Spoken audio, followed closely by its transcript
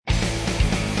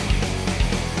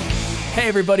Hey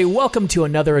everybody, welcome to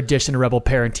another edition of Rebel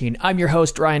Parenting. I'm your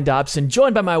host, Ryan Dobson,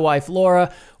 joined by my wife,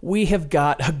 Laura. We have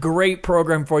got a great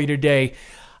program for you today.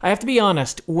 I have to be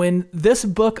honest, when this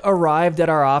book arrived at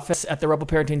our office at the Rebel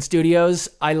Parenting Studios,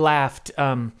 I laughed.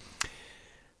 I'm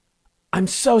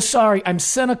so sorry. I'm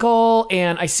cynical,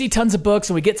 and I see tons of books,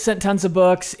 and we get sent tons of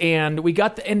books, and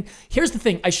and here's the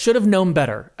thing. I should have known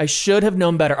better.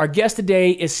 Our guest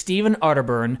today is Stephen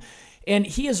Arterburn. And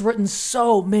he has written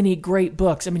so many great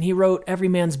books. I mean, he wrote Every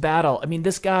Man's Battle. I mean,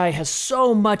 this guy has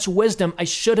so much wisdom. I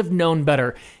should have known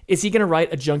better. Is he going to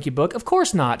write a junky book? Of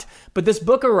course not. But this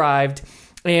book arrived,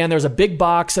 and there's a big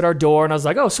box at our door, and I was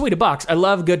like, oh, sweet, a box. I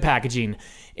love good packaging.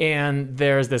 And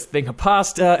there's this thing of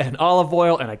pasta and olive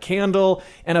oil and a candle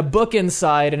and a book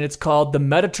inside, and it's called The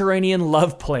Mediterranean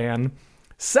Love Plan,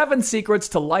 7 Secrets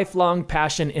to Lifelong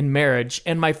Passion in Marriage.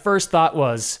 And my first thought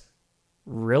was,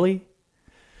 really?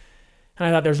 And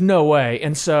I thought, there's no way.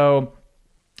 And so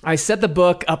I set the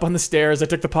book up on the stairs. I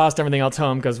took the pasta and everything else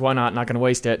home because why not? Not going to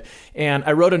waste it. And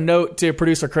I wrote a note to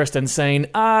producer Kristen saying,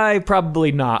 I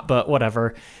probably not, but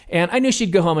whatever. And I knew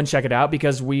she'd go home and check it out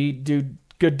because we do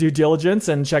good due diligence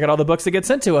and check out all the books that get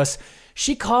sent to us.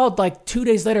 She called like 2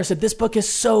 days later and said, this book is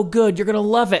so good. You're going to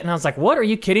love it. And I was like, what? Are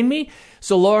you kidding me?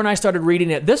 So Laura and I started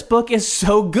reading it. This book is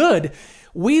so good.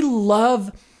 We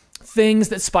love things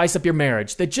that spice up your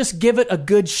marriage, that just give it a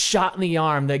good shot in the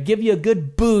arm, that give you a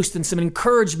good boost and some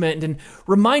encouragement and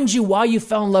remind you why you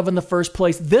fell in love in the first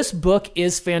place. This book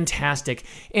is fantastic.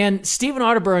 And Stephen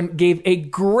Arterburn gave a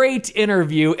great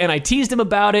interview, and I teased him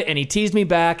about it, and he teased me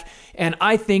back, and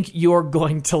I think you're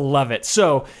going to love it.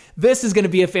 So this is going to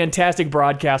be a fantastic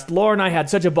broadcast. Laura and I had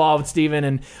such a ball with Stephen,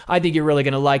 and I think you're really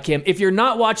going to like him. If you're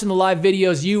not watching the live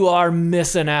videos, you are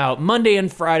missing out. Monday and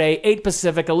Friday, 8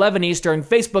 Pacific, 11 Eastern,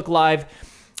 Facebook Live,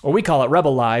 or we call it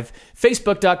Rebel Live,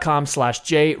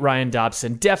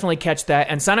 facebook.com/JRyanDobson. Definitely catch that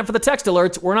and sign up for the text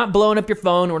alerts. We're not blowing up your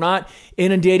phone. We're not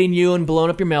inundating you and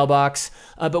blowing up your mailbox,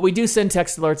 but we do send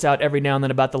text alerts out every now and then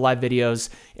about the live videos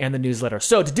and the newsletter.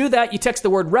 So to do that, you text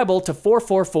the word REBEL to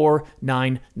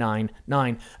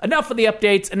 444-999. Enough of the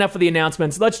updates, enough of the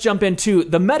announcements. Let's jump into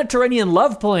The Mediterranean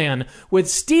Love Plan with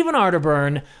Stephen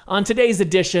Arterburn on today's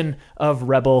edition of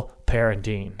Rebel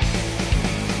Parenting.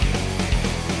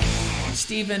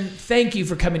 Stephen, thank you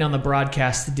for coming on the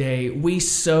broadcast today. We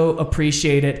so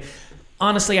appreciate it.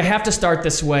 Honestly, I have to start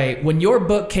this way. When your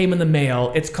book came in the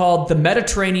mail, it's called The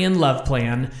Mediterranean Love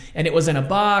Plan, and it was in a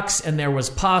box, and there was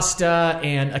pasta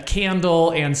and a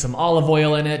candle and some olive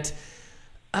oil in it.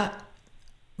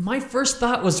 My first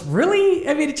thought was, really?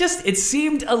 I mean, it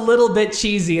seemed a little bit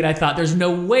cheesy, and I thought, there's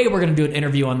no way we're going to do an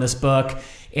interview on this book.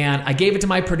 And I gave it to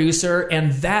my producer,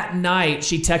 and that night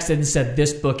she texted and said,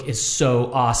 this book is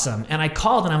so awesome. And I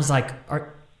called and I was like,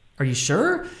 are you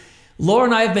sure? Laura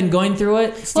and I have been going through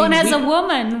it. Steve, well, and as a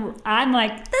woman, I'm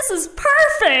like, this is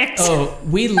perfect. Oh,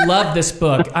 we love this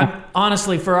book.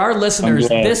 Honestly, for our listeners,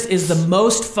 this is the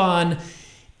most fun.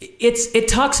 It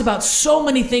talks about so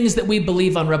many things that we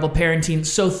believe on Rebel Parenting.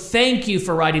 So thank you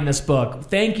for writing this book.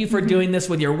 Thank you for doing this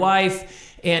with your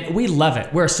wife. And we love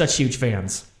it. We're such huge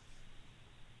fans.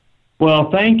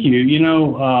 Well, thank you. You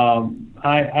know,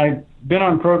 I've been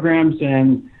on programs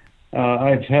and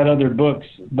I've had other books,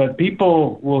 but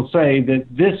people will say that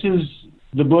this is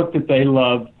the book that they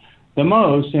love the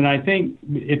most. And I think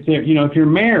if you're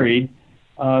married,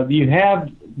 you have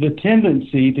the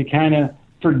tendency to kind of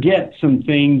forget some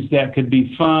things that could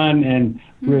be fun and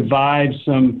revive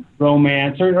some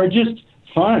romance or just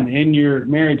fun in your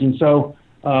marriage. And so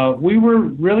we were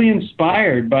really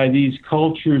inspired by these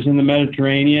cultures in the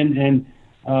Mediterranean, and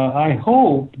I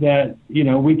hope that,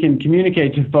 we can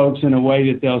communicate to folks in a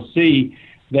way that they'll see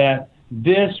that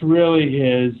this really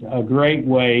is a great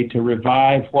way to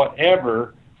revive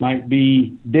whatever might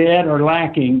be dead or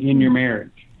lacking in your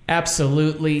marriage.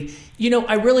 Absolutely.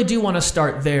 I really do want to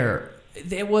start there.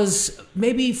 It was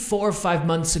maybe 4 or 5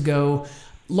 months ago,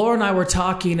 Laura and I were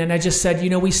talking, and I just said,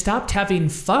 we stopped having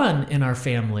fun in our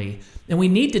family. And we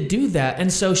need to do that.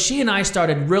 And so she and I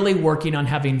started really working on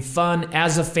having fun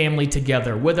as a family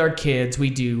together with our kids. We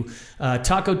do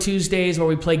Taco Tuesdays where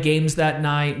we play games that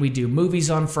night. We do movies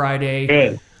on Friday.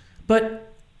 Good.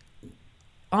 But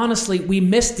honestly, we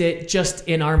missed it just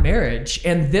in our marriage.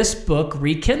 And this book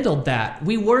rekindled that.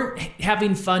 We weren't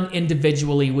having fun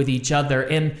individually with each other.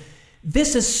 And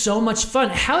this is so much fun.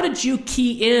 How did you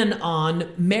key in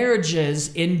on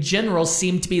marriages in general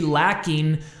seem to be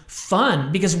lacking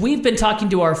fun? Because we've been talking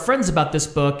to our friends about this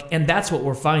book, and that's what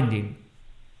we're finding.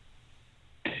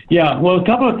 Yeah, well, a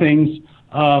couple of things.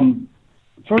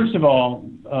 First of all,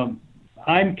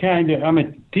 I'm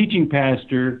a teaching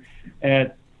pastor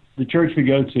at the church we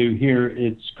go to here.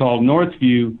 It's called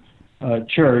Northview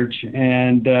church,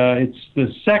 and it's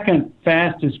the second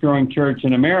fastest growing church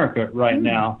in America right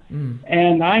now.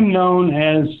 And I'm known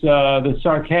as the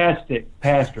sarcastic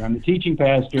pastor. I'm the teaching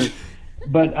pastor,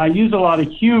 but I use a lot of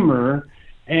humor,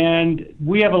 and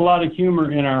we have a lot of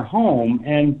humor in our home,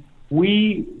 and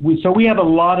we have a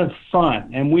lot of fun,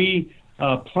 and we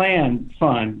plan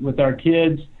fun with our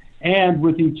kids and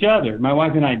with each other. My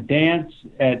wife and I dance.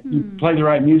 Play the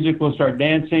right music, we'll start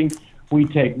dancing. We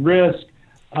take risks.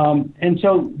 And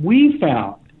so we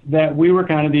found that we were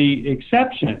kind of the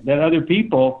exception, that other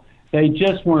people, they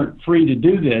just weren't free to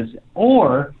do this,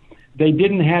 or they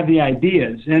didn't have the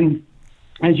ideas. And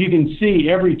as you can see,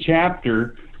 every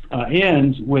chapter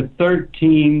ends with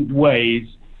 13 ways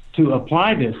to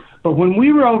apply this. But when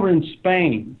we were over in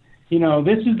Spain,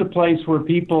 this is the place where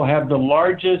people have the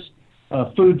largest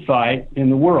food fight in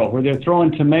the world, where they're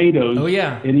throwing tomatoes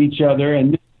at each other,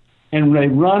 and they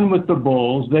run with the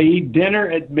bulls. They eat dinner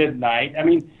at midnight. I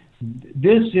mean,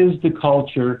 this is the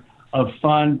culture of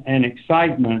fun and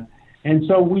excitement. And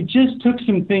so we just took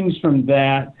some things from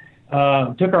that,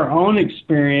 took our own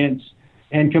experience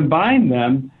and combined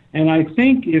them. And I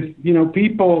think if,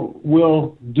 people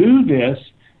will do this,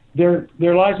 their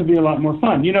lives will be a lot more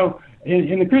fun.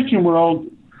 In the Christian world,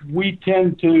 we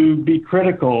tend to be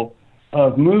critical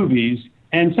of movies,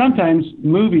 and sometimes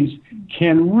movies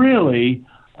can really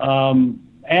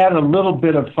add a little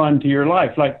bit of fun to your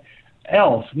life. Like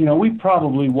Elf, we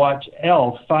probably watch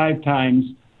Elf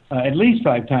at least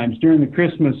five times during the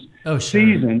Christmas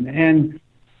season,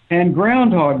 and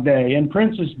Groundhog Day and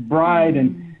Princess Bride,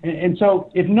 and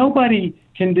so if nobody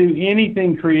can do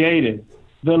anything creative,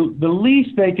 the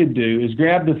least they could do is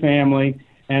grab the family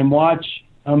and watch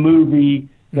a movie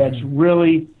that's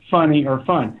really funny or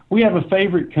fun. We have a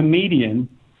favorite comedian,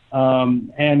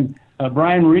 and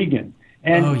Brian Regan.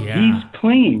 And he's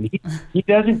clean. He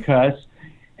doesn't cuss.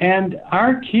 And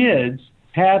our kids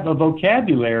have a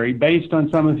vocabulary based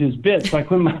on some of his bits. Like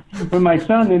when my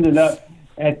son ended up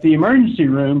at the emergency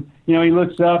room, he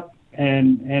looks up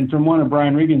and from one of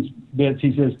Brian Regan's bits,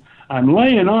 he says, "I'm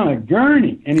laying on a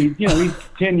gurney." And he's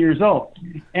 10 years old.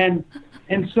 And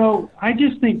so I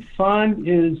just think fun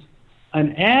is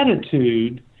an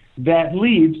attitude that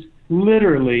leads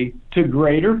literally to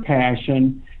greater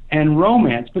passion and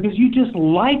romance, because you just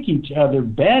like each other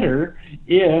better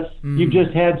if you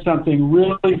just had something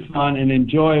really fun and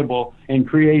enjoyable and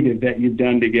creative that you've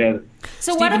done together.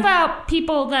 So what about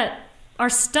people that are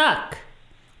stuck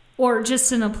or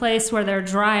just in a place where they're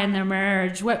dry in their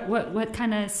marriage? What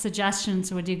kind of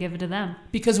suggestions would you give to them?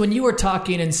 Because when you were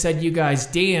talking and said you guys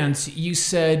dance, you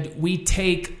said we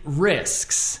take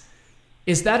risks.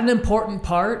 Is that an important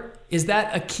part? Is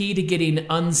that a key to getting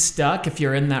unstuck if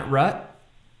you're in that rut?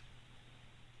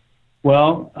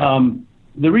 Well,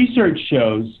 the research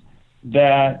shows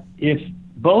that if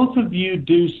both of you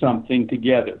do something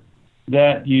together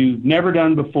that you've never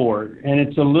done before, and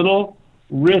it's a little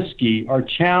risky or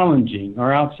challenging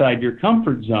or outside your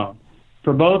comfort zone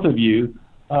for both of you,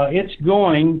 it's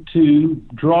going to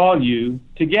draw you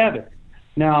together.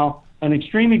 Now, an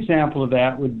extreme example of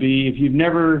that would be if you've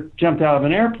never jumped out of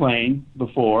an airplane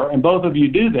before, and both of you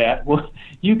do that, well,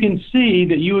 you can see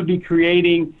that you would be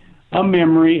creating a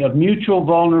memory of mutual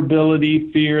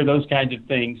vulnerability, fear, those kinds of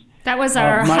things. That was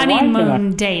our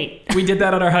honeymoon date. We did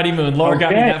that on our honeymoon. Laura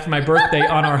got me that for my birthday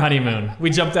on our honeymoon.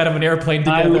 We jumped out of an airplane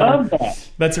together. I love that.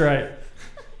 That's right.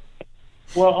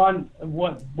 Well, on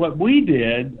what we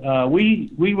did,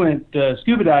 we went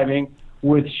scuba diving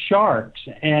with sharks,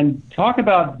 and talk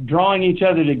about drawing each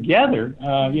other together.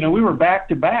 We were back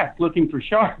to back looking for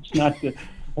sharks, not to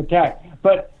attack.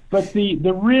 But the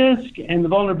risk and the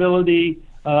vulnerability,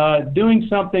 doing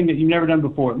something that you've never done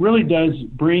before, it really does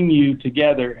bring you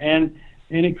together, and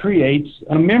it creates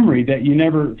a memory that you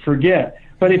never forget.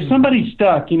 But if somebody's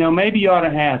stuck, maybe you ought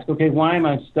to ask, okay, why am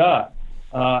I stuck?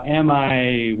 Am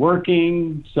I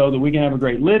working so that we can have a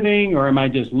great living, or am I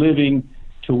just living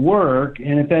to work?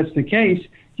 And if that's the case,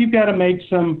 you've got to make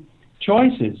some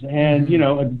choices. And,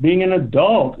 being an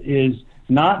adult is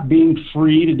not being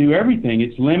free to do everything.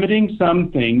 It's limiting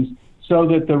some things so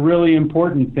that the really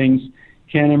important things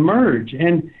can emerge.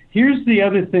 And here's the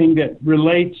other thing that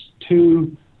relates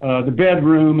to the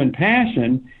bedroom and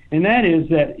passion, and that is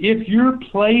that if you're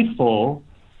playful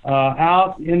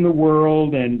out in the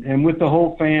world and with the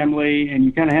whole family, and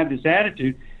you kind of have this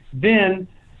attitude, then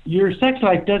your sex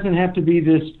life doesn't have to be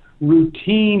this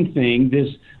routine thing,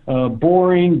 this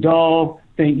boring, dull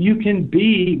thing. You can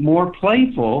be more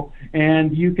playful,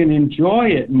 and you can enjoy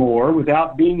it more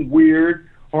without being weird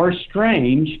or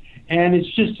strange. And it's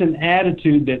just an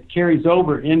attitude that carries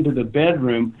over into the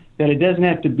bedroom that it doesn't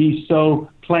have to be so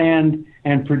planned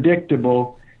and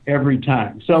predictable every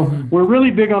time. So we're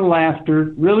really big on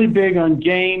laughter, really big on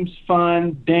games,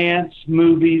 fun, dance,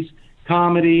 movies,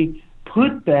 comedy.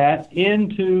 Put that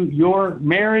into your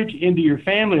marriage, into your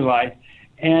family life,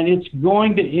 and it's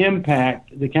going to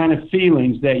impact the kind of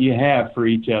feelings that you have for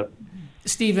each other.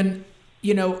 Stephen,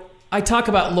 I talk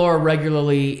about Laura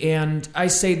regularly, and I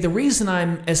say the reason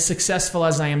I'm as successful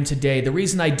as I am today, the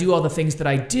reason I do all the things that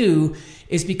I do,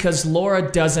 is because Laura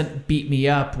doesn't beat me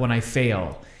up when I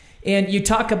fail. And you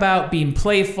talk about being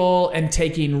playful and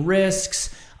taking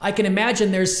risks. I can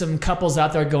imagine there's some couples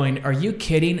out there going, are you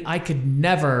kidding? I could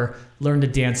never learn to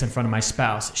dance in front of my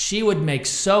spouse. She would make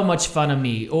so much fun of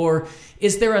me. Or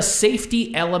is there a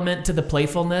safety element to the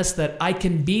playfulness that I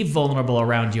can be vulnerable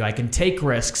around you? I can take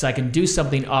risks. I can do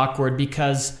something awkward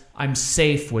because I'm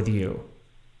safe with you.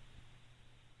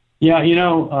 Yeah,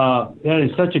 that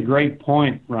is such a great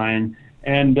point, Ryan.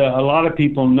 And a lot of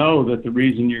people know that the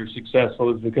reason you're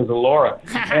successful is because of Laura.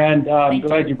 And I'm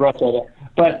glad you brought that up.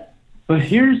 But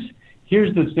here's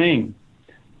the thing.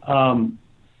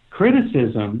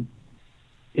 Criticism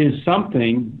is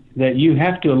something that you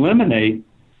have to eliminate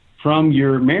from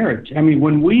your marriage. I mean,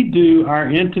 when we do our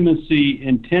intimacy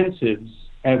intensives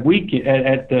at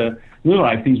the New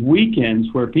Life, these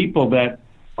weekends where people that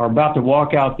are about to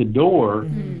walk out the door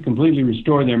completely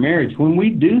restore their marriage, when we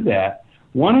do that,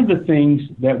 one of the things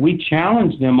that we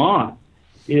challenge them on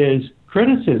is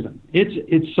criticism.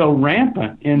 It's so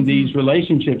rampant in these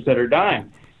relationships that are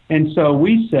dying. And so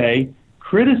we say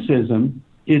criticism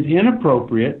is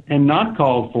inappropriate and not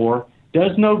called for,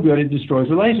 does no good, it destroys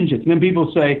relationships. And then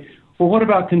people say, well, what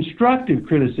about constructive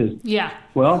criticism? Yeah.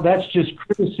 Well, that's just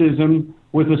criticism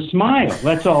with a smile.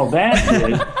 That's all that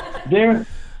is.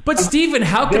 But Stephen,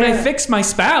 how can I fix my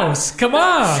spouse? Come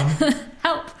on.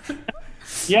 Help.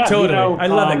 Yeah, totally. I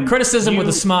love it. Criticism with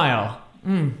a smile.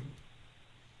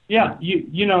 Yeah,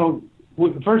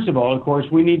 first of all, of course,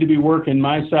 we need to be working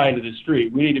my side of the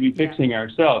street. We need to be fixing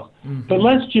ourselves. But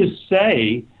let's just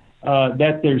say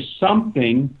that there's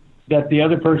something that the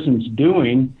other person's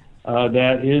doing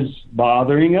that is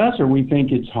bothering us, or we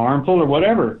think it's harmful or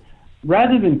whatever.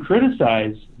 Rather than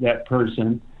criticize that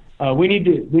person, we need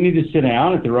to sit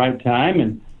down at the right time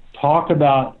and talk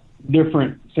about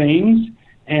different things,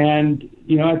 and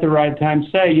at the right time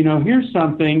say, here's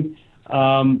something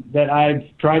that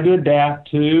I've tried to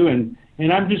adapt to, and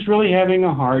I'm just really having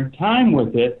a hard time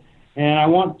with it, and I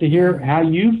want to hear how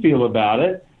you feel about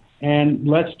it, and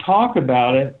let's talk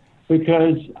about it,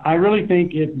 because I really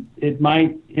think it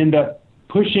might end up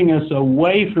pushing us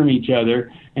away from each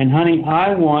other, and honey,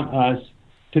 I want us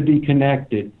to be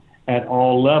connected at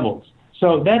all levels.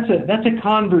 So that's a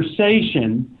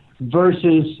conversation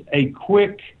versus a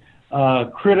quick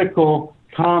critical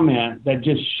comment that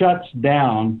just shuts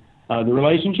down the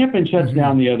relationship and shuts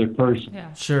down the other person.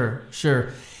 Yeah.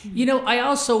 Sure. I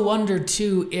also wonder,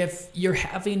 too, if you're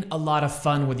having a lot of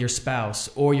fun with your spouse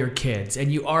or your kids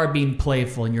and you are being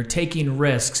playful and you're taking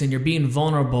risks and you're being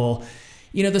vulnerable,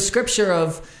 the scripture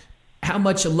of how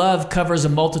much love covers a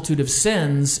multitude of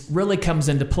sins really comes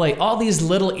into play. All these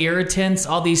little irritants,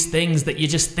 all these things that you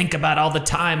just think about all the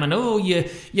time, and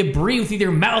you breathe with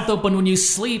your mouth open when you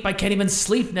sleep. I can't even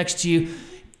sleep next to you.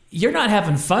 You're not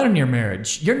having fun in your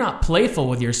marriage. You're not playful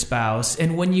with your spouse.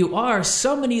 And when you are,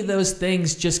 so many of those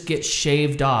things just get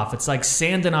shaved off. It's like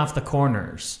sanding off the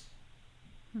corners.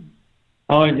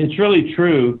 Oh, it's really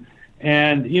true.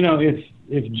 And,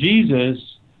 if Jesus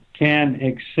can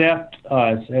accept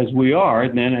us as we are,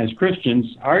 then as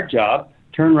Christians, our job,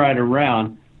 turn right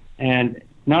around and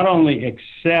not only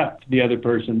accept the other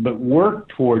person, but work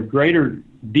toward greater,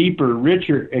 deeper,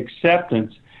 richer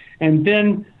acceptance. And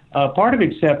then part of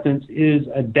acceptance is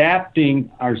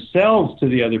adapting ourselves to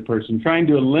the other person, trying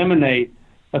to eliminate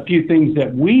a few things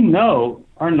that we know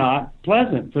are not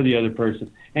pleasant for the other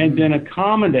person, and then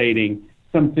accommodating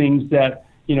some things that,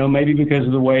 maybe because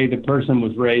of the way the person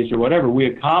was raised or whatever, we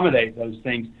accommodate those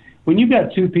things. When you've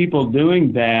got two people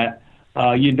doing that,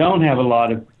 you don't have a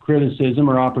lot of criticism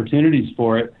or opportunities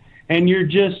for it, and you're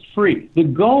just free. The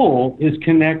goal is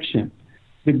connection.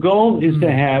 The goal is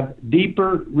to have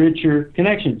deeper, richer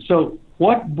connection. So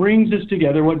what brings us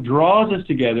together, what draws us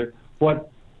together,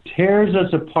 what tears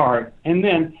us apart, and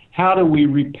then how do we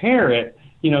repair it?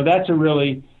 That's a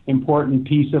really important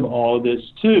piece of all of this,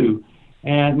 too.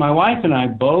 And my wife and I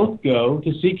both go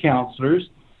to see counselors,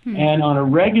 and on a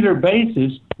regular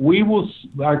basis,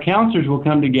 our counselors will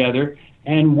come together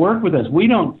and work with us. We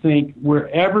don't think we're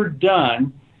ever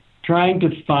done trying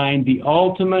to find the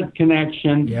ultimate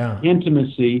connection,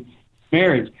 intimacy,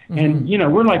 marriage. And,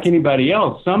 we're like anybody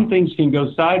else. Some things can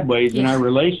go sideways in our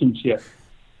relationship.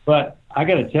 But I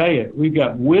got to tell you, we've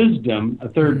got wisdom, a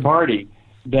third party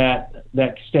that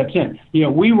steps in.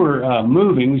 We were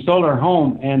moving. We sold our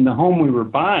home, and the home we were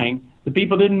buying, the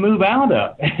people didn't move out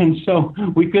of, and so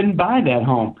we couldn't buy that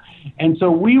home. And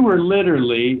so we were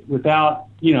literally without,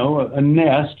 a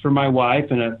nest for my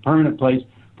wife and a permanent place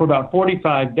for about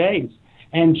 45 days.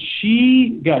 And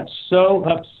she got so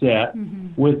upset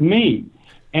with me.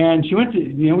 And she went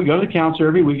to, we go to the counselor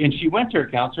every week, and she went to her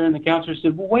counselor, and the counselor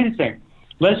said, well, wait a second.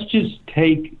 Let's just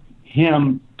take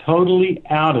him totally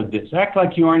out of this. Act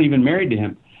like you aren't even married to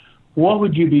him. What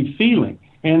would you be feeling?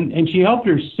 And she helped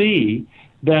her see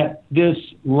that this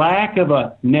lack of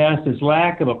a nest, this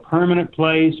lack of a permanent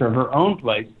place or her own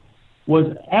place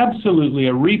was absolutely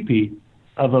a repeat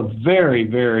of a very,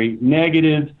 very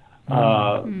negative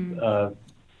childhood,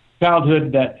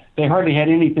 that they hardly had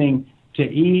anything to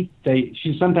eat.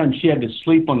 Sometimes she had to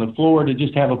sleep on the floor to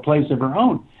just have a place of her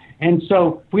own. And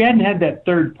so if we hadn't had that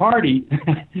third party,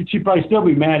 she'd probably still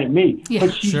be mad at me. Yeah.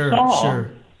 But she saw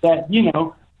that,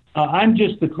 I'm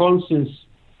just the closest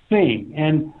thing.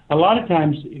 And a lot of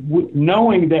times,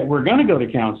 knowing that we're going to go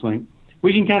to counseling,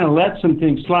 we can kind of let some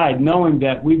things slide, knowing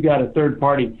that we've got a third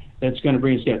party that's going to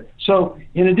bring us together. So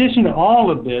in addition to all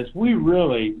of this, we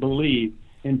really believe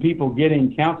in people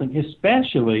getting counseling,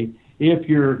 especially if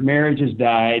your marriage has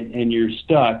died and you're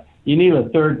stuck. You need a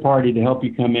third party to help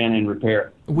you come in and repair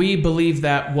it. We believe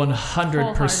that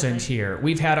 100% here.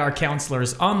 We've had our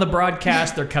counselors on the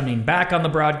broadcast. They're coming back on the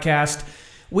broadcast.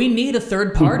 We need a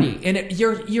third party. And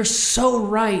you're so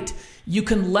right. You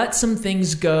can let some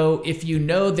things go if you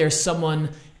know there's someone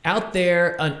out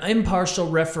there, an impartial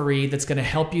referee that's going to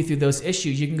help you through those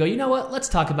issues. You can go, you know what, let's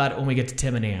talk about it when we get to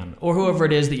Tim and Ann, or whoever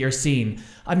it is that you're seeing.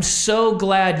 I'm so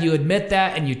glad you admit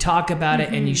that and you talk about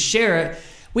it and you share it.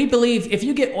 We believe if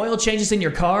you get oil changes in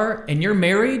your car and you're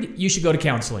married, you should go to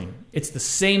counseling. It's the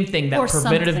same thing, that or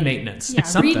preventative something. maintenance. Yeah,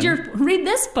 read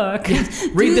this book.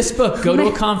 Read this book. Go to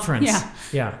a conference.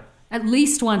 Yeah. At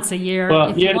least once a year,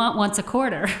 if you want once a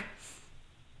quarter.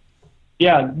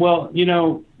 Yeah, well,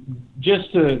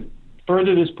 just to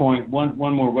further this point, one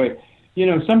more way,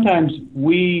 sometimes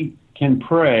we can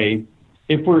pray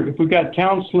if we've got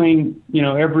counseling,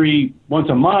 every once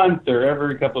a month or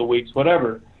every couple of weeks,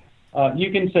 whatever.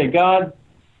 You can say, God,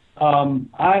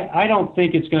 I don't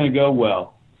think it's going to go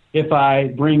well if I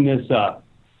bring this up.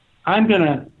 I'm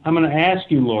gonna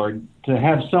ask you, Lord, to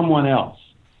have someone else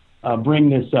bring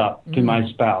this up to my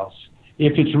spouse,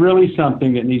 if it's really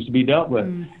something that needs to be dealt with.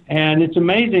 And it's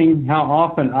amazing how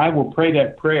often I will pray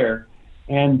that prayer,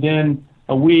 and then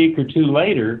a week or two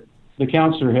later, the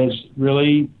counselor has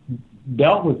really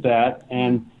dealt with that,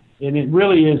 and it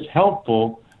really is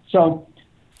helpful. So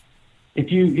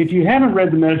if you haven't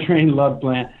read the Mediterranean Love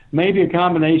Plan, maybe a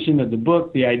combination of the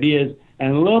book, the ideas,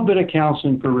 and a little bit of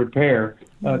counseling for repair,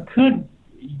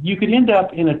 you could end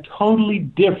up in a totally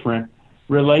different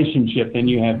relationship than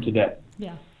you have today.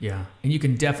 Yeah, and you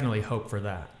can definitely hope for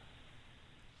that.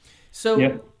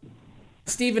 So,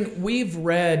 Stephen, we've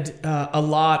read a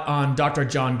lot on Dr.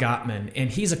 John Gottman,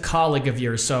 and he's a colleague of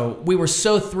yours, so we were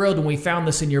so thrilled when we found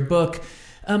this in your book.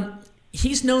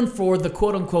 He's known for the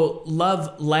quote-unquote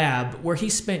Love Lab, where he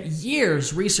spent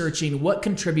years researching what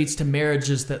contributes to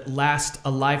marriages that last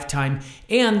a lifetime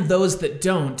and those that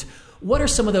don't. What are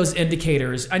some of those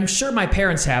indicators? I'm sure my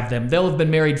parents have them. They'll have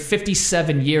been married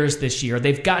 57 years this year.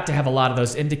 They've got to have a lot of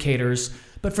those indicators.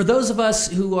 But for those of us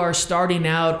who are starting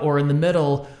out or in the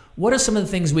middle, what are some of the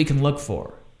things we can look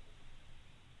for?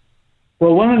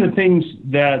 Well, one of the things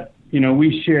that,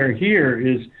 we share here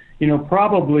is,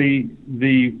 probably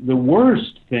the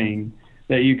worst thing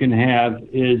that you can have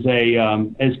is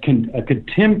a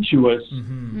contemptuous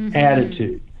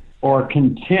attitude or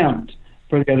contempt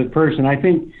for the other person. I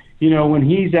think, when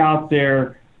he's out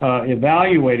there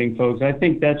evaluating folks, I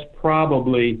think that's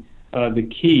probably the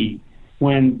key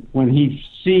when he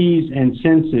sees and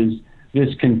senses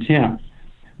this contempt.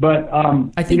 But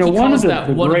I think he calls that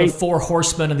one of the four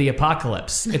horsemen of the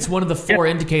apocalypse. It's one of the four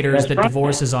indicators that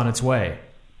divorce is on its way.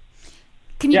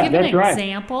 Can you give an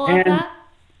example of that?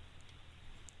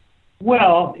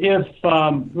 Well, if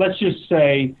let's just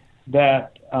say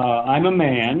that I'm a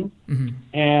man,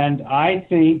 and I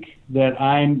think that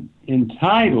I'm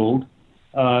entitled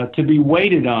to be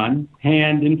waited on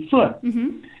hand and foot,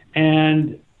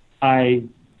 and I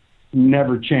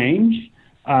never change.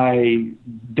 I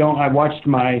watched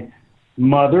my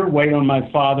mother wait on my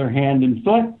father hand and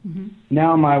foot.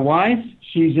 Now my wife,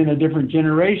 she's in a different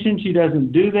generation. She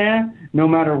doesn't do that. No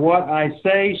matter what I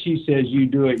say, she says, you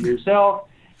do it yourself.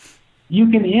 You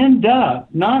can end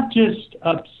up not just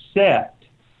upset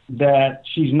that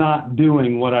she's not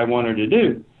doing what I want her to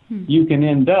do, you can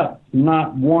end up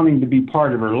not wanting to be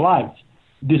part of her life,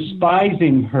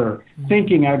 despising her,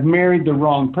 thinking I've married the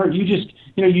wrong person.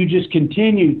 You just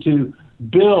continue to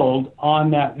build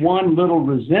on that one little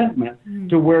resentment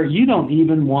to where you don't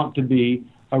even want to be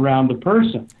around the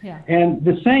person. Yeah. And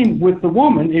the same with the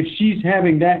woman, if she's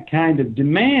having that kind of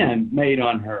demand made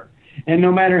on her. And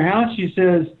no matter how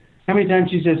many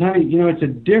times she says, honey, it's a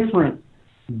different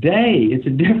day, it's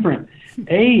a different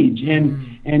age,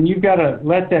 and you've got to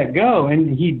let that go,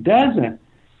 and he doesn't,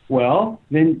 well,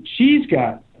 then she's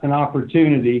got an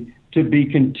opportunity to be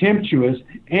contemptuous,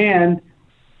 and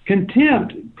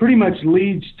contempt pretty much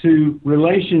leads to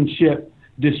relationship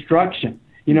destruction.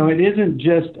 It isn't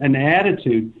just an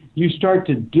attitude. You start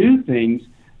to do things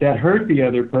that hurt the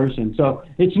other person. So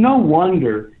it's no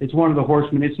wonder, it's one of the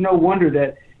horsemen, it's no wonder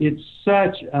that it's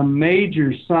such a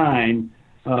major sign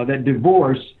that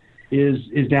divorce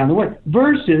is down the way.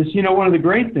 Versus, one of the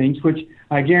great things, which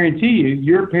I guarantee you,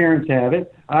 your parents have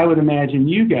it, I would imagine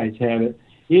you guys have it,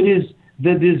 it is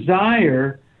the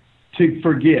desire to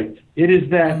forgive. It is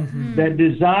that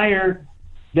desire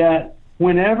that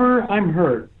whenever I'm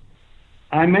hurt,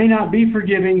 I may not be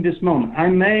forgiving this moment, I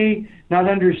may not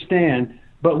understand,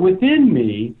 but within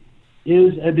me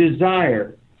is a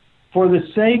desire for the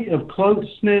sake of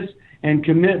closeness and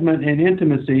commitment and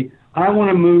intimacy. I want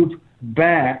to move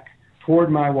back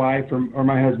toward my wife or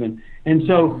my husband. And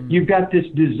so you've got this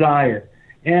desire.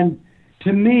 And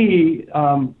to me,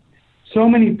 so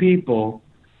many people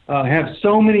have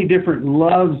so many different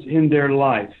loves in their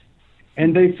life,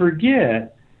 and they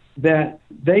forget that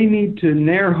they need to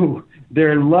narrow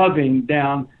their loving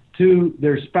down to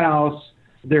their spouse,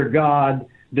 their God,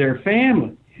 their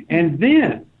family. And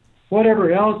then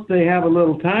whatever else they have a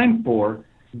little time for,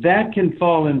 that can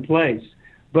fall in place.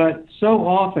 But so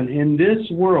often in this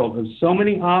world of so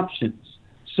many options,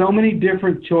 so many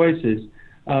different choices,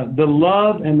 the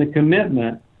love and the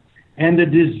commitment and the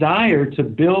desire to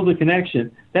build a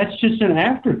connection, that's just an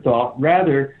afterthought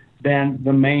rather than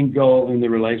the main goal in the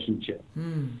relationship.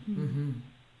 Mm-hmm.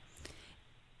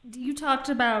 You talked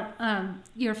about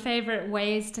your favorite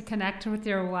ways to connect with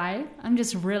your wife. I'm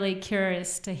just really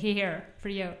curious to hear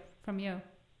from you.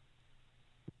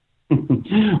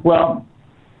 Well,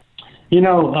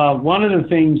 one of the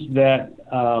things that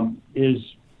is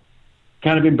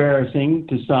kind of embarrassing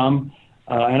to some,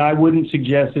 and I wouldn't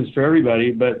suggest this for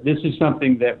everybody, but this is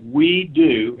something that we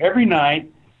do every night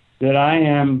that I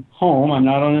am home. I'm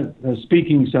not on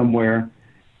speaking somewhere.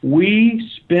 We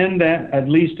spend that at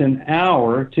least an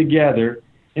hour together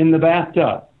in the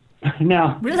bathtub.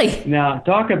 Now, really? Now,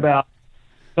 talk about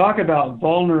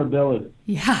vulnerability.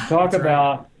 Yeah. Talk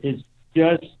about it's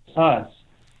just us.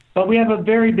 But we have a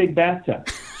very big bathtub.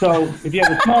 So if you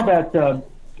have a small bathtub,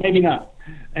 maybe not.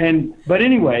 But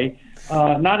anyway,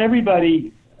 not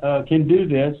everybody can do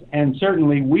this, and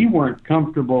certainly we weren't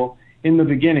comfortable in the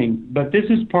beginning. But this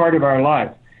is part of our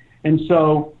life, and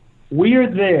so we are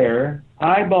there,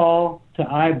 eyeball to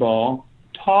eyeball,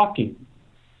 talking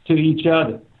to each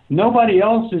other. Nobody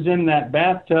else is in that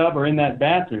bathtub or in that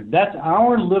bathroom. That's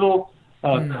our little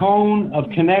cone of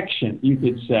connection, you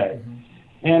could say.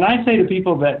 And I say to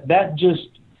people that just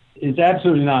is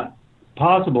absolutely not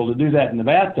possible to do that in the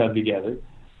bathtub together.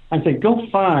 I say, go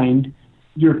find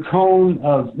your cone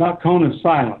of, not cone of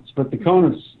silence, but the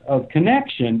cone of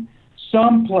connection,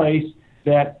 someplace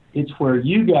that it's where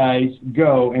you guys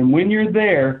go. And when you're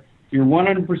there, you're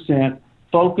 100%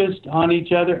 focused on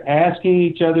each other, asking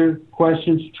each other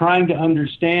questions, trying to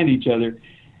understand each other.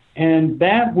 And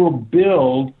that will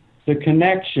build the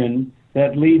connection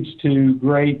that leads to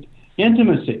great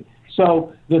intimacy.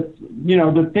 So the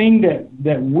thing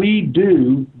that we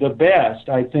do the best,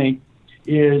 I think,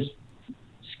 is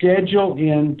schedule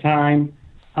in time,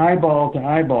 eyeball to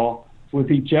eyeball with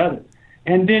each other.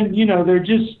 And then, there are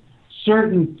just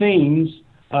certain things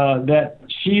that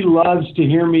she loves to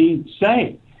hear me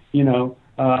say.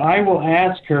 I will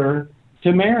ask her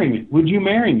to marry me. Would you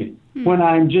marry me? When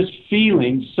I'm just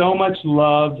feeling so much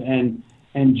love and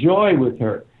joy with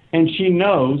her. And she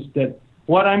knows that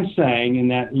what I'm saying in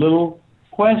that little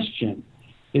question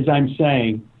is I'm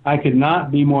saying, I could not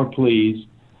be more pleased,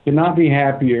 could not be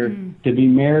happier to be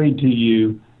married to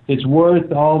you. It's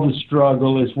worth all the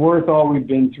struggle. It's worth all we've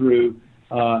been through.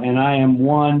 And I am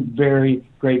one very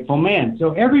grateful man.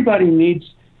 So everybody needs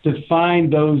to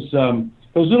find those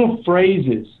little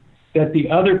phrases that the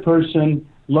other person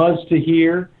loves to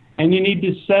hear, and you need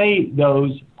to say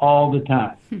those all the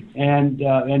time.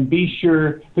 And be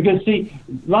sure, because see,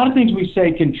 a lot of things we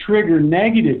say can trigger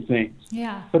negative things.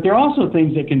 Yeah. But there are also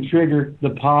things that can trigger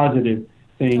the positive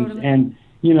things. Totally. And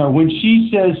when she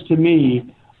says to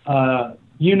me,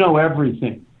 you know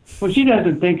everything, Well, she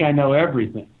doesn't think I know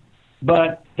everything,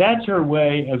 but that's her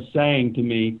way of saying to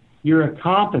me, you're a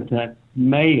competent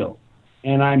male,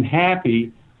 and I'm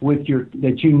happy with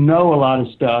that you know a lot of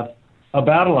stuff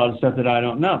about a lot of stuff that I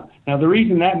don't know. Now, the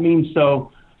reason that means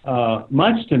so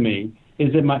much to me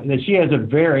is that she has a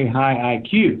very high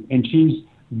IQ, and she's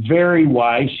very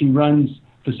wise. She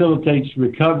facilitates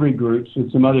recovery groups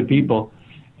with some other people,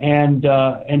 and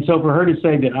so for her to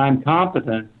say that I'm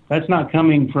competent, that's not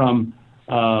coming from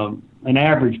an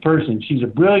average person. She's a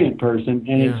brilliant person,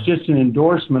 and it's just an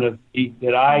endorsement of me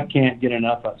that I can't get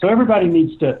enough of. So everybody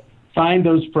needs to find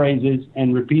those phrases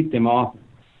and repeat them often.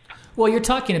 Well, you're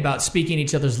talking about speaking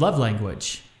each other's love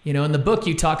language. You know, in the book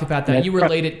you talk about that. You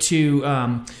relate it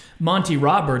to Monty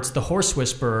Roberts, the horse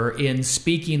whisperer, in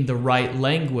speaking the right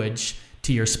language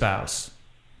to your spouse.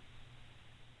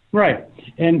 Right.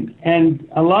 And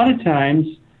a lot of times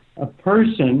a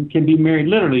person can be married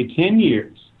literally 10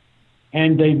 years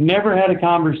and they've never had a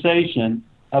conversation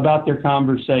about their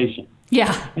conversation.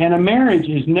 Yeah. And a marriage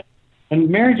is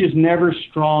never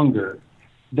stronger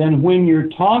than when you're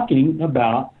talking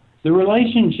about the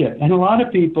relationship. And a lot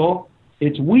of people,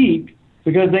 it's weak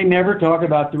because they never talk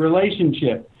about the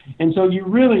relationship. And so you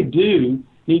really do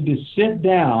need to sit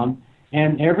down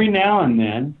and every now and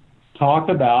then talk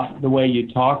about the way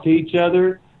you talk to each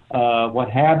other, what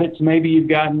habits maybe you've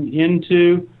gotten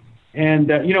into. And,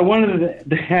 one of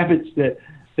the habits that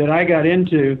I got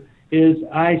into is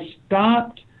I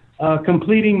stopped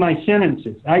completing my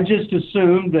sentences. I just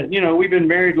assumed that, we've been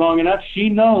married long enough. She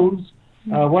knows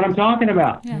what I'm talking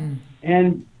about. Yeah.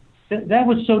 And that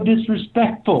was so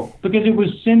disrespectful because it was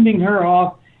sending her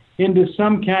off into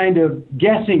some kind of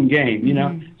guessing game,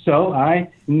 Mm-hmm. So I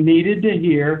needed to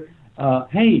hear,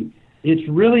 hey, it's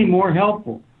really more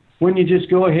helpful when you just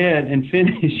go ahead and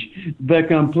finish the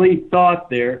complete thought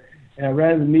there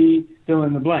rather than me fill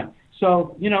in the blank.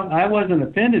 So, I wasn't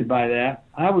offended by that.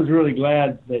 I was really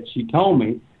glad that she told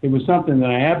me. It was something that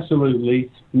I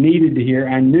absolutely needed to hear.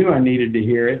 I knew I needed to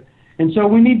hear it. And so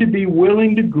we need to be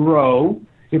willing to grow.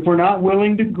 If we're not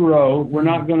willing to grow, we're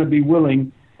not going to be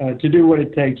willing to do what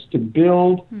it takes to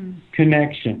build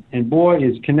connection. And boy,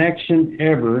 is connection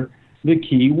ever the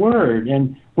key word.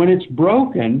 And when it's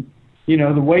broken, the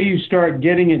way you start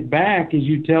getting it back is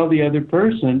you tell the other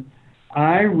person,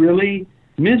 I really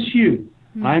miss you.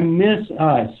 I miss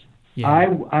us. Yeah.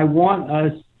 I want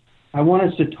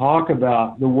us to talk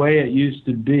about the way it used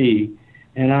to be,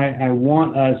 and I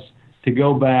want us to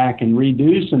go back and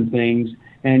redo some things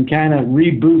and kind of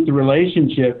reboot the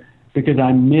relationship because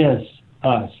I miss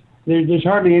us. There's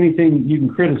hardly anything you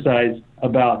can criticize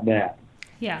about that.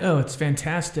 Yeah. Oh, it's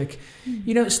fantastic.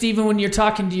 Stephen, when you're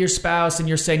talking to your spouse and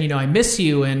you're saying, I miss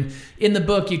you, and in the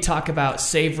book you talk about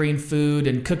savoring food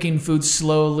and cooking food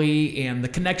slowly and the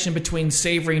connection between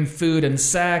savoring food and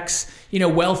sex.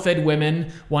 Well-fed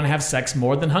women want to have sex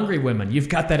more than hungry women. You've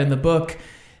got that in the book.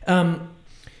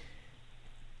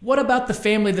 What about the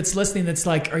family that's listening that's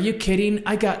like, are you kidding?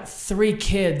 I got 3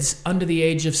 kids under the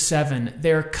age of 7.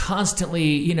 They're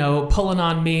constantly, pulling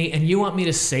on me, and you want me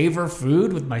to savor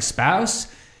food with my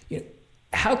spouse?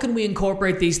 How can we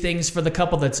incorporate these things for the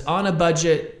couple that's on a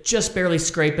budget, just barely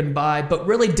scraping by, but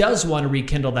really does want to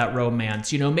rekindle that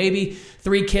romance? Maybe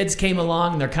 3 kids came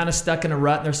along and they're kind of stuck in a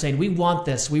rut and they're saying, we want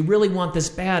this. We really want this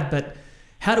bad, but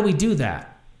how do we do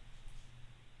that?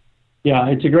 Yeah,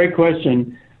 it's a great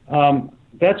question.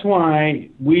 That's why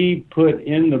we put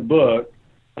in the book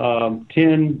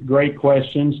 10 great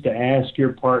questions to ask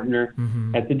your partner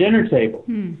at the dinner table.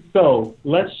 So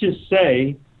let's just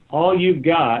say all you've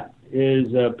got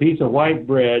is a piece of white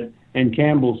bread and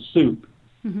Campbell's soup.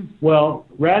 Well,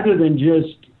 rather than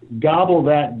just gobble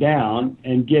that down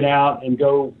and get out and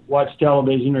go watch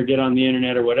television or get on the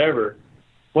internet or whatever,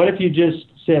 what if you just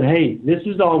said, hey, this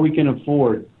is all we can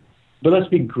afford, but let's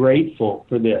be grateful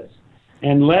for this.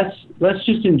 And let's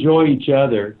just enjoy each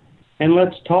other, and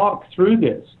let's talk through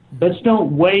this. Let's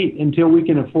don't wait until we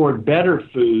can afford better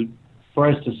food for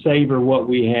us to savor what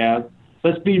we have.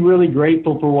 Let's be really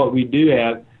grateful for what we do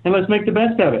have, and let's make the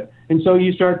best of it. And so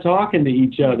you start talking to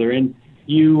each other, and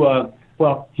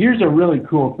here's a really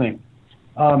cool thing.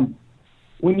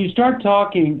 When you start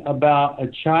talking about a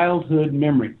childhood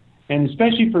memory, and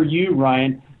especially for you,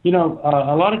 Ryan, a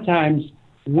lot of times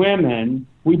women,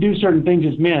 we do certain things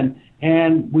as men,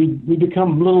 and we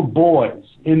become little boys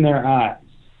in their eyes.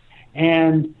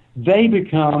 And they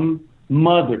become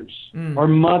mothers or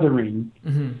mothering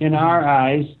in our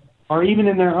eyes, or even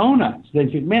in their own eyes.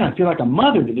 They say, man, I feel like a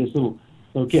mother to this little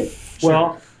kid. Sure.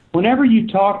 Well, when you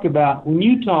talk,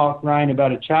 Ryan,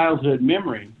 about a childhood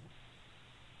memory,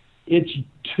 it's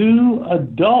 2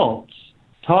 adults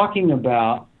talking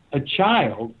about a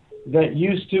child that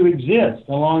used to exist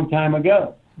a long time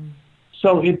ago.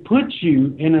 So it puts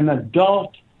you in an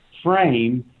adult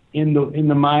frame in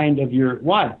the mind of your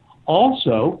wife.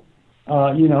 Also,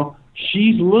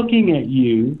 she's looking at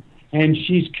you and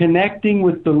she's connecting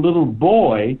with the little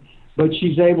boy, but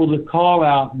she's able to call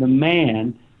out the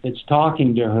man that's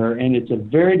talking to her, and it's a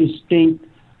very distinct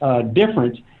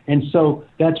difference. And so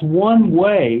that's one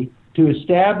way to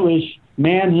establish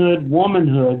manhood,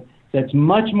 womanhood that's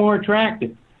much more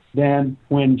attractive than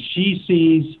when she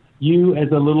sees you as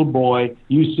a little boy,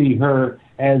 you see her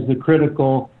as the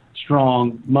critical,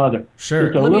 strong mother.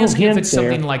 Sure. Let me ask you if it's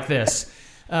something like this.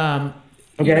 We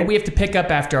have to pick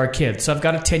up after our kids. So I've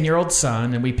got a 10-year-old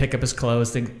son, and we pick up his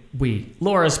clothes.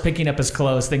 Laura's picking up his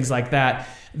clothes, things like that.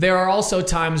 There are also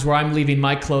times where I'm leaving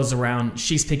my clothes around.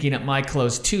 She's picking up my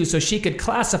clothes too. So she could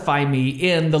classify me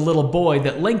in the little boy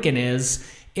that Lincoln is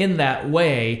in that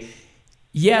way.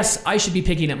 Yes, I should be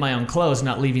picking up my own clothes,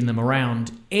 not leaving them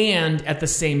around. And at the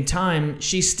same time,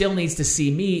 she still needs to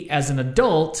see me as an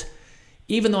adult.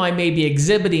 Even though I may be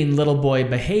exhibiting little boy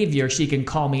behavior, she can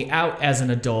call me out as an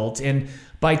adult. And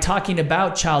by talking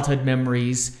about childhood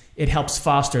memories, it helps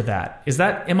foster that.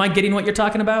 Am I getting what you're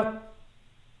talking about?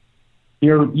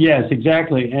 Yes,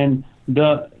 exactly. And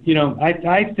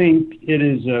I think it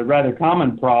is a rather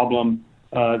common problem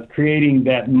creating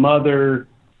that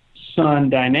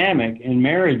mother-son dynamic in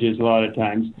marriages a lot of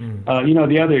times.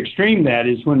 The other extreme that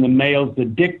is when the male's the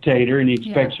dictator and he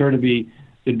expects her to be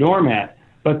the doormat.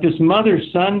 But this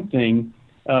mother-son thing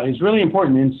is really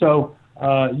important. And so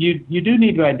you do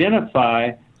need to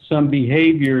identify some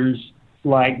behaviors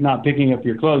like not picking up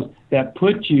your clothes that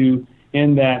put you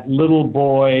in that little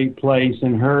boy place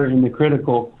and her in the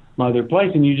critical mother place.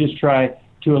 And you just try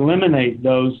to eliminate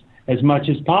those as much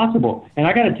as possible. And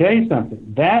I got to tell you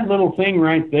something. That little thing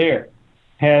right there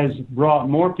has brought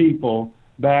more people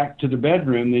back to the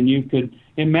bedroom than you could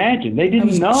imagine. They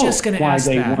didn't know why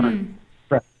they weren't.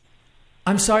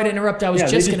 I'm sorry to interrupt. I was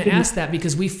just going to ask that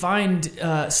because we find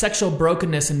sexual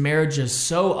brokenness in marriages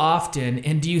so often.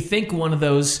 And do you think one of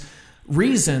those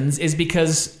reasons is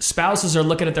because spouses are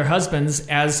looking at their husbands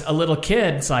as a little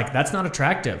kid? It's like, that's not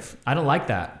attractive. I don't like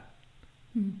that.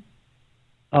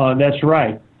 That's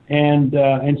right. And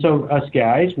so us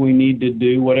guys, we need to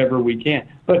do whatever we can.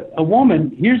 But a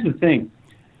woman, here's the thing.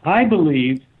 I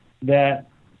believe that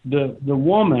the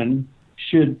woman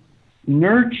should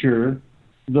nurture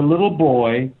the little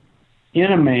boy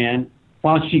in a man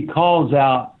while she calls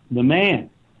out the man.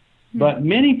 But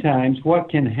many times what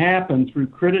can happen through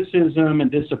criticism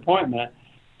and disappointment,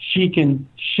 she can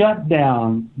shut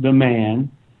down the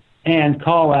man and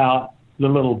call out the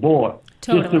little boy.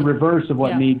 Totally. Just the reverse of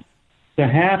what needs to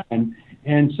happen.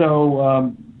 And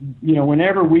so,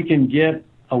 whenever we can get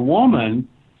a woman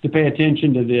to pay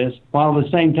attention to this, while at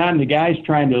the same time the guy's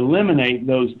trying to eliminate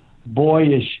those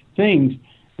boyish things,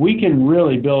 we can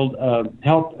really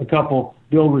help a couple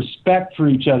build respect for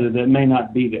each other that may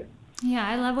not be there. Yeah,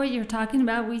 I love what you're talking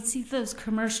about. We see those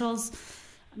commercials,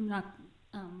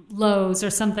 Lowe's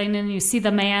or something, and you see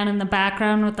the man in the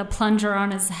background with the plunger on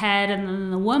his head, and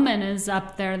then the woman is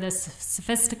up there, this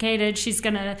sophisticated, she's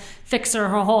going to fix her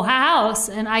whole house.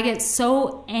 And I get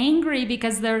so angry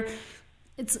because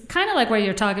it's kind of like what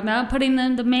you're talking about, putting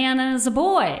the man as a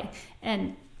boy.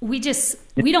 And we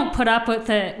don't put up with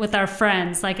it with our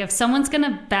friends. Like if someone's going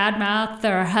to badmouth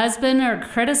their husband or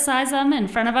criticize them in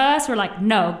front of us, we're like,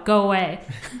 no, go away.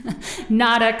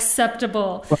 Not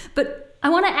acceptable. But I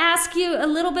want to ask you a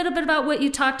little bit about what you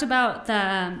talked about,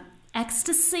 the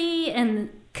ecstasy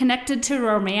and connected to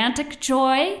romantic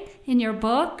joy in your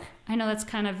book. I know that's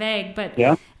kind of vague, but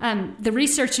the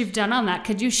research you've done on that,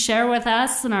 could you share with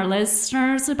us and our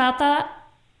listeners about that?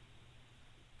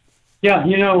 Yeah,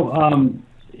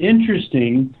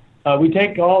 interesting. We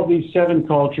take all these 7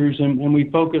 cultures and we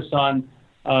focus on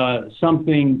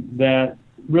something that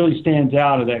really stands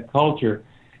out of that culture.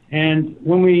 And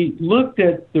when we looked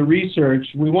at the research,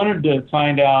 we wanted to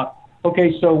find out,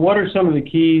 okay, so what are some of the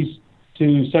keys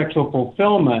to sexual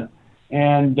fulfillment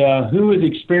and who is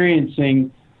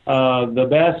experiencing the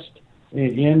best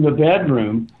in the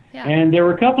bedroom? Yeah. And there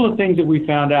were a couple of things that we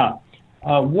found out.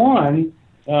 One,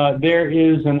 there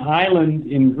is an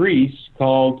island in Greece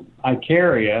called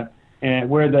Icaria,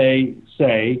 where they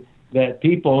say that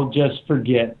people just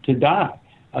forget to die.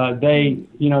 Over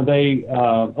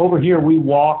here we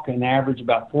walk an average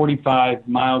about 45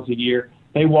 miles a year.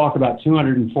 They walk about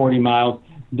 240 miles.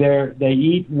 They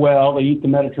eat well. They eat the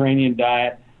Mediterranean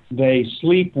diet. They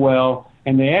sleep well,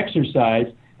 and they exercise.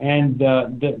 And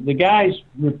the guys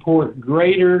report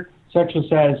greater sexual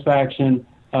satisfaction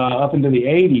up into the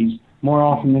 80s more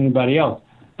often than anybody else.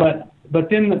 But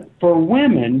then for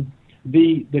women,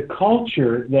 the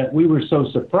culture that we were so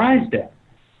surprised at,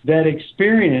 that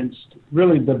experienced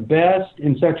really the best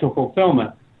in sexual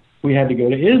fulfillment. We had to go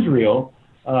to Israel,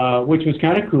 which was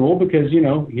kind of cool because,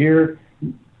 here,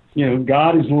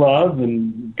 God is love,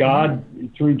 and God,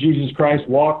 through Jesus Christ,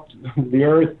 walked the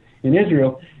earth in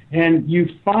Israel. And you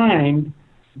find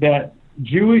that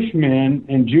Jewish men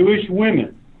and Jewish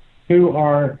women who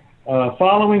are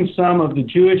following some of the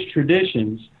Jewish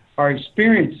traditions are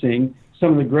experiencing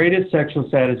some of the greatest sexual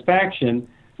satisfaction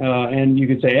and you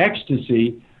could say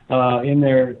ecstasy in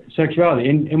their sexuality.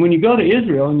 And when you go to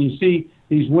Israel and you see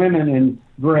these women in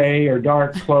gray or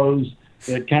dark clothes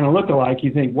that kind of look alike,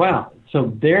 you think, wow,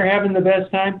 so they're having the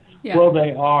best time? Yeah. Well,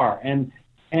 they are. And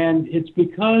it's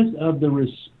because of the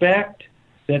respect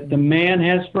that the man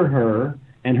has for her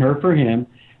and her for him,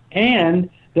 and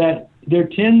that there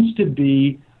tends to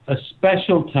be a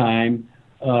special time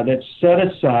that's set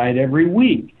aside every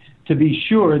week to be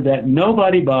sure that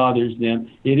nobody bothers them.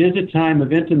 It is a time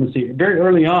of intimacy. Very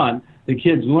early on, the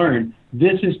kids learn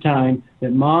this is time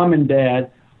that mom and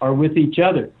dad are with each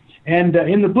other. And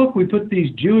in the book, we put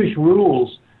these Jewish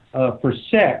rules for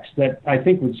sex that I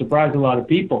think would surprise a lot of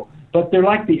people, but they're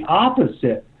like the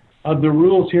opposite of the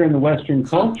rules here in the Western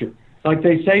culture. Like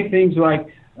they say things like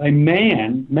a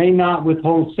man may not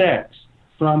withhold sex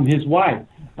from his wife.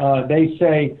 They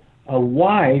say a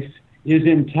wife is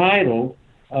entitled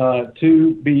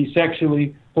to be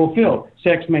sexually fulfilled.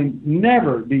 Sex may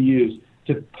never be used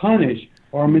to punish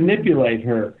or manipulate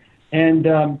her. And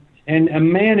a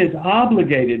man is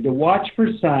obligated to watch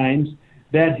for signs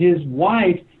that his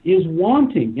wife is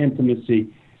wanting intimacy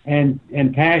and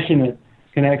passionate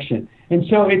connection. And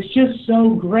so it's just so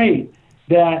great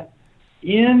that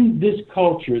in this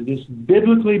culture, this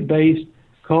biblically based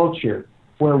culture,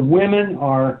 where women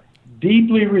are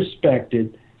deeply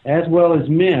respected as well as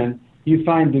men, you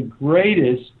find the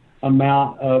greatest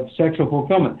amount of sexual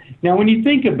fulfillment. Now, when you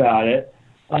think about it,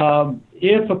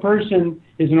 if a person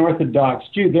is an Orthodox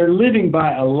Jew, they're living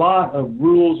by a lot of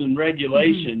rules and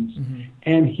regulations,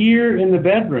 and here in the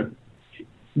bedroom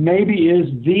maybe is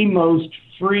the most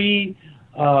free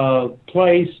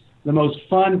place, the most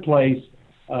fun place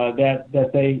that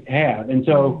they have. And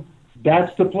so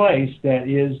that's the place that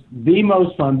is the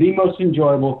most fun, the most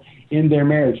enjoyable in their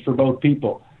marriage for both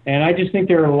people. And I just think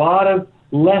there are a lot of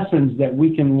lessons that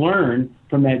we can learn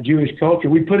from that Jewish culture.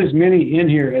 We put as many in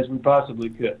here as we possibly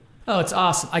could. Oh, it's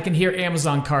awesome. I can hear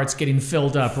Amazon carts getting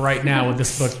filled up right now with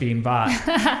this book being bought.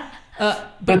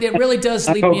 But it really does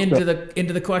lead me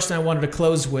into the question I wanted to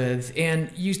close with.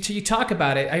 And you talk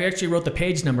about it. I actually wrote the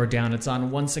page number down. It's on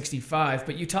 165.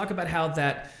 But you talk about how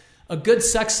that a good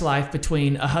sex life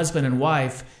between a husband and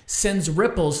wife sends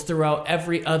ripples throughout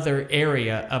every other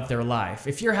area of their life.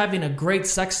 If you're having a great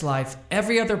sex life,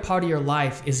 every other part of your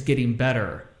life is getting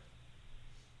better.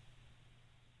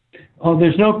 Oh,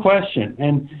 there's no question.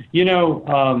 And,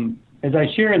 as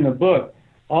I share in the book,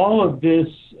 all of this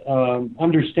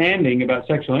understanding about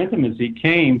sexual intimacy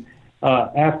came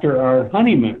after our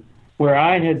honeymoon, where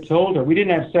I had told her, we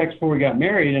didn't have sex before we got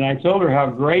married, and I told her how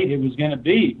great it was going to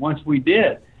be once we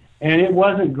did. And it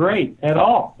wasn't great at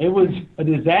all. It was a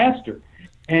disaster.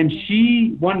 And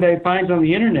she one day finds on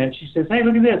the internet, she says, hey,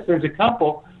 look at this. There's a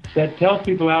couple that tells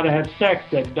people how to have sex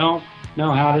that don't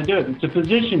know how to do it. It's a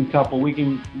physician couple we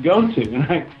can go to. And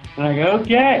I go,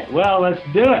 okay, well, let's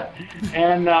do it.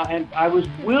 And I was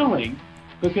willing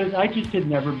because I just had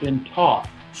never been taught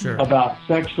about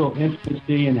sexual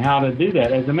intimacy and how to do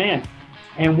that as a man.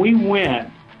 And we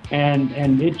went,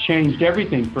 and it changed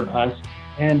everything for us.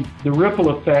 And the ripple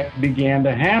effect began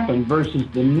to happen versus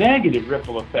the negative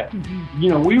ripple effect.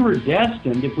 We were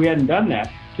destined, if we hadn't done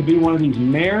that, to be one of these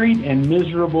married and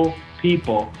miserable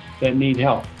people that need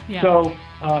help. Yeah. So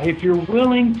if you're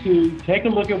willing to take a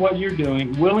look at what you're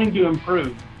doing, willing to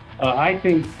improve, I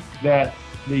think that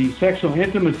the sexual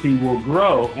intimacy will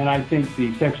grow, and I think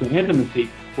the sexual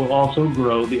intimacy will also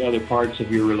grow the other parts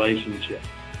of your relationship.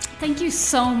 Thank you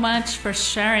so much for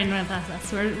sharing with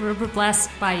us. We're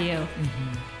blessed by you.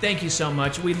 Thank you so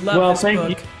much. We love this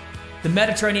book, The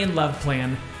Mediterranean Love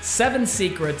Plan, 7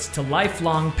 Secrets to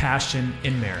Lifelong Passion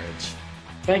in Marriage.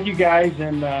 Thank you, guys,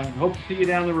 and hope to see you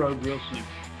down the road real soon.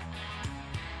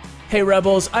 Hey,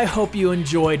 Rebels, I hope you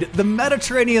enjoyed The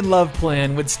Mediterranean Love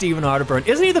Plan with Stephen Arterburn.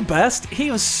 Isn't he the best? He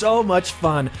was so much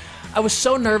fun. I was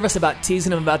so nervous about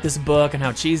teasing him about this book and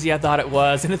how cheesy I thought it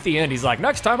was. And at the end, he's like,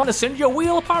 next time I'm going to send you a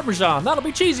wheel of Parmesan. That'll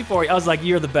be cheesy for you. I was like,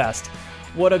 you're the best.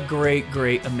 What a great,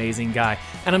 great, amazing guy.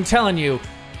 And I'm telling you,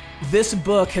 this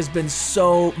book has been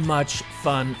so much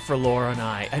fun for Laura and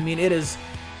I. I mean, it is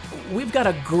we've got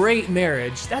a great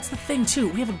marriage. That's the thing, too.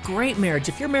 We have a great marriage.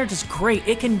 If your marriage is great,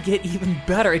 it can get even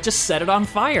better. It just set it on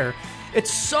fire. It's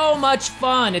so much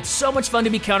fun. It's so much fun to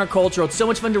be countercultural. It's so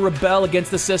much fun to rebel against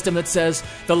the system that says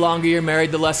the longer you're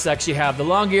married, the less sex you have. The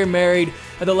longer you're married,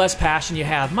 the less passion you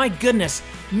have. My goodness,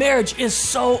 marriage is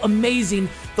so amazing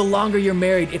the longer you're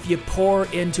married if you pour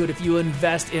into it, if you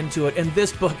invest into it. And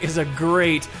this book is a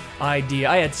great idea.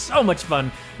 I had so much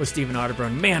fun with Stephen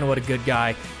Arterburn. Man, what a good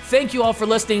guy. Thank you all for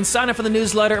listening. Sign up for the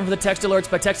newsletter and for the text alerts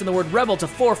by texting the word REBEL to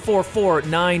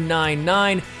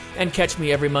 444-999 and catch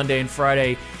me every Monday and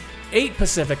Friday, 8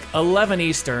 Pacific, 11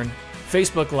 Eastern,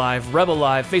 Facebook Live, Rebel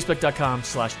Live,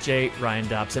 Facebook.com/J. Ryan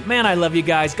Dobson. Man, I love you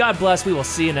guys. God bless. We will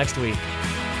see you next week.